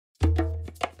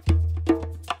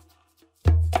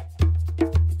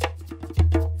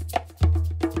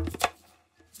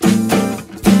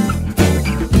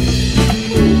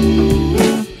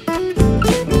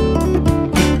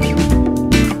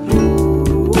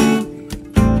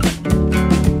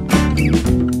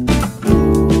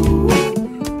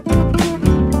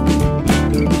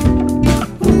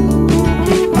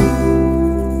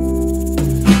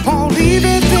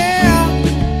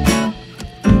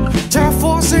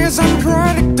is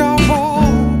unpredictable.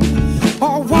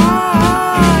 Or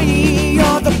why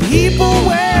are the people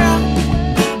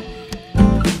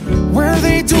where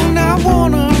they do not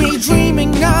wanna be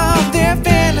dreaming of their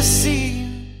fantasy?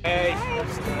 Hey.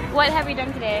 What have we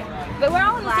done today? But we're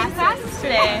all in the same classes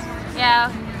today.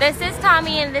 Yeah. This is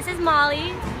Tommy and this is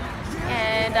Molly.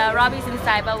 And Robbie's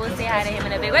inside, but we'll say hi to him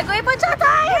in a bit. Wait, put shot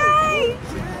time! Yay!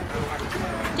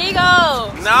 There you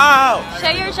go! No!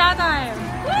 Share your shot time!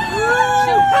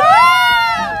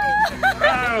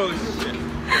 Oh, shit.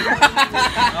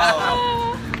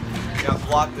 Oh. Got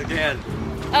blocked again.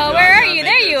 Oh, where are you?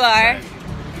 There you are.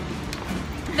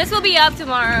 This will be up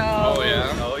tomorrow. Oh,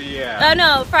 yeah? Oh, yeah. Oh,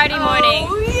 no, Friday morning.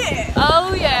 Oh, yeah.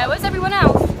 Oh, yeah. Where's everyone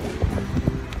else?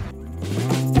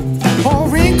 Or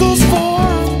wrinkles for.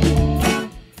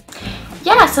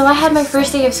 Yeah, so I had my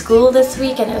first day of school this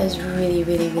week and it was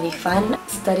really fun.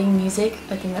 Studying music,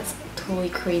 I think that's totally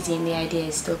crazy and the idea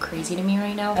is still crazy to me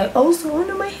right now. I also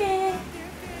under my hair.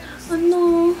 Oh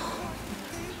no.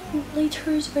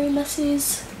 Later is very messy.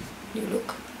 New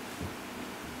look.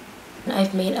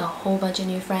 I've made a whole bunch of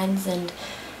new friends and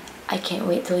I can't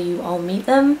wait till you all meet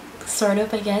them. Sort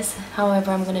of, I guess.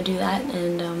 However, I'm gonna do that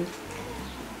and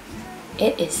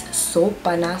it is so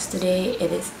panas today.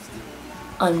 It is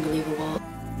unbelievable.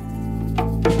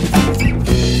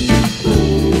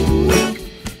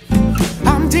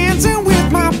 I'm dancing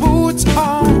with my boots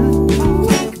on.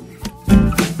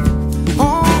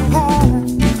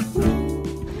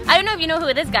 I don't know if you know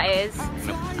who this guy is.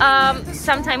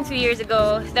 Sometime 2 years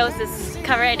ago, there was this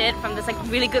cover I did from this like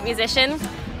really good musician.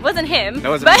 It wasn't him. That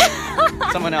wasn't but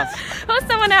me. Someone else. It was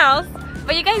someone else.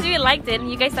 But you guys really liked it and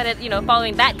you guys started, you know,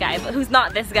 following that guy, but who's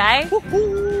not this guy.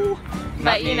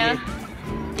 But you know,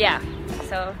 yeah.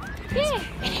 So yeah,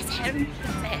 it is him.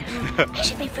 It's him. I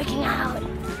should be freaking out.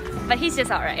 But he's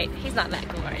just alright. He's not that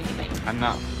cool or anything. I'm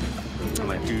not.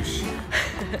 I'm a douche.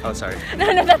 Oh, sorry.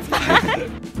 No, that's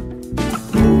fine.